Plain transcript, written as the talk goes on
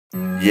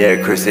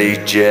Yeah, Chris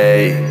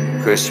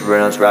AJ, Chris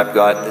Reynolds, Rap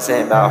God. This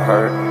ain't about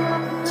her.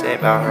 This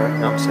ain't about her, you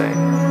know what I'm saying?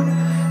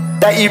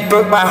 That you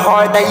broke my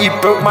heart, that you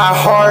broke my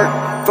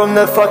heart from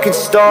the fucking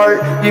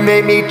start. You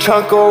made me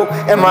chunkle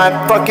and my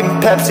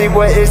fucking Pepsi.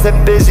 What is the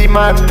busy?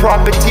 My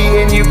property,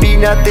 and you be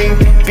nothing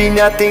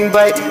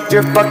but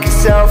your fucking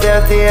self,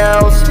 nothing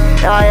else.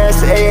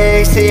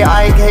 ISAAC,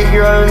 I hate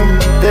your own,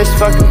 this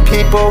fucking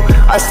people.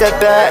 I step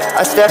back,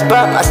 I step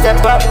up,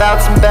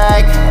 bouncing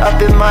back,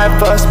 up in my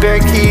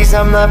spirit keys.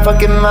 I'm not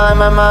fucking my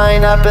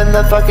mind, up in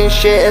the fucking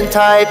shit and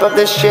type of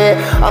this shit.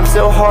 I'm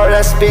so hard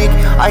I speak,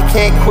 I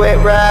can't quit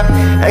rap,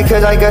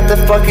 cause I got the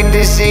fucking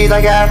disease,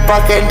 I got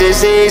fucking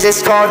disease.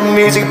 It's called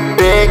music,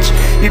 bitch.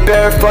 You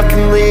better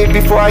fucking leave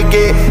before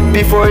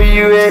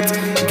you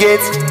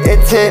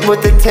gets hit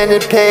with the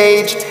tenant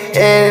page.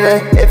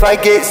 And if I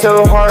get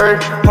so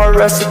hard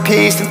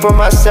recipes for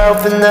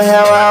myself in the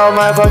hell out of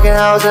my fucking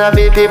house, and I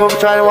be people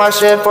trying to watch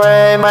shit for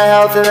my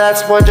health, and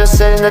that's what just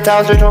sitting in the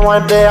towels, we don't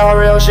want to play all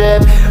real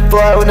shit.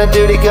 Blood when I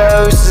do the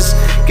ghosts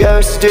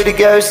do the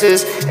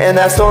ghosts, and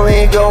that's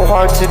only go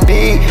hard to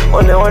be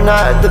when we're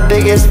not the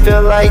biggest.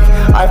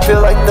 I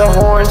feel like the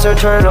horns are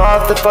turning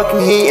off the fucking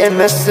heat, and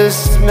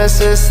misses,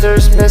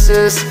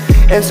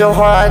 and so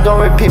hard I don't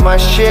repeat my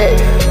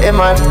shit in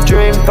my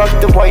dream.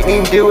 Fuck the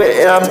whitening, do it,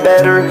 and I'm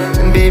better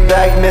and be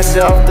back,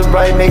 missing off the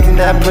right, making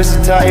that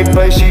pussy tight,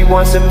 but she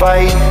wants to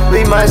fight.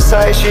 Leave my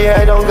side,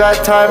 I don't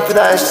got time for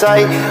that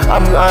sight.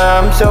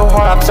 I'm so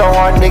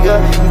hard, nigga,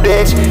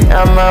 bitch.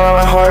 And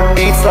my heart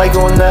beats like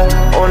on the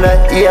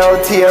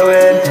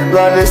ELTON.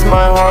 Love is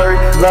my heart,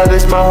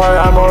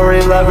 I'm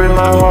already loving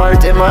my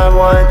heart, and my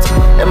wants,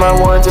 and my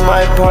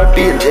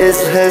heartbeat is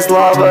his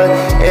lava.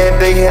 And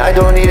big, I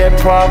don't need a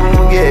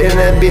problem getting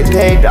it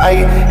paid.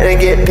 I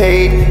get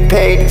paid.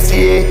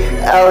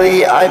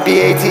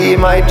 CLEIBAT,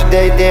 my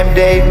damn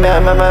day,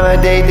 my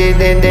damn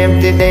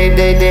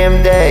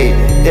day.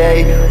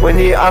 When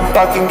I'm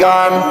fucking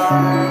gone.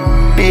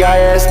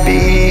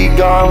 BISBE,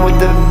 gone with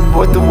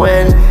the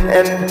wind,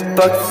 and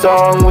fuck the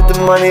song with the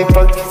money,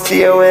 fuck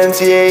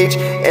CONCH,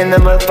 and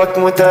them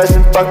fucking with us,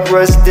 and fuck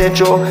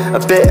residential a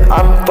bit.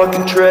 I'm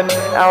fucking tripped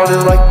out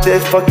of like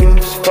this,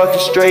 fucking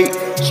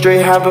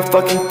straight have a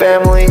fucking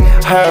family.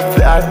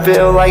 I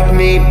feel like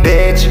me,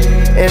 bitch.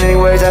 And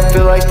anyways, I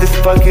feel like this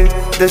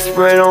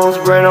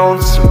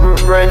rentals.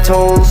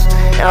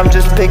 And I'm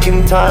just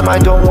picking time, I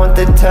don't want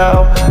the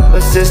towel. My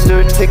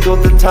sister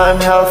tickled the time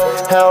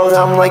held.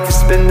 I'm like a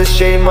spin the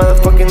shade,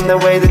 motherfucking the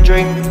way the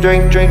drink.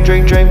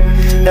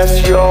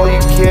 That's all you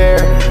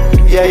care.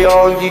 Yeah,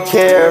 all you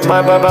care.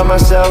 By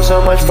myself,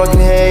 so much fucking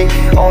hate.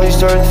 All these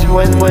turns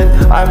when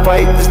I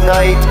fight this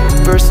night,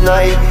 first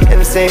night, and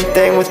the same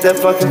thing with that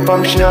fucking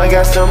function. I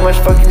got so much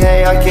fucking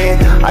hate. I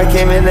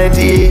came in the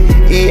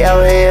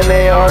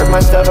DELAMAR. My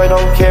stuff, I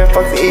don't care.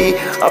 Fuck the E.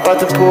 I'm about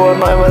to pour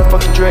my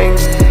motherfucking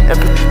drinks and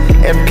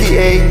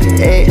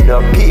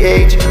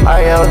PHILTHY.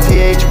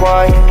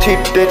 Cheap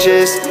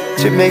bitches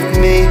to make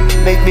me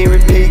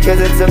repeat, cause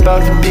it's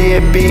about to be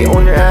a beat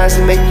on your ass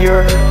and make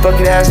your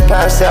fucking ass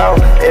pass out.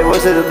 It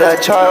was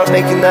that child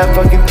making that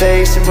fucking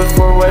face, and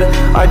before what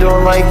I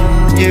don't like,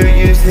 you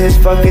used his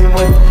fucking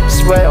with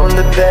sweat on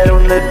the bed,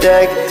 on the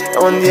deck,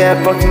 on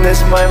fucking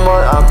this my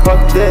I'm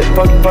fucked it,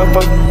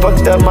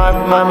 fucked up my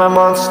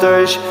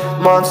monster.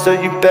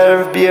 You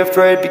better be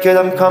afraid, because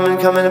I'm coming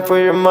for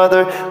your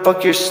mother.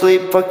 Fuck your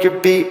sleep, fuck your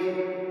beat.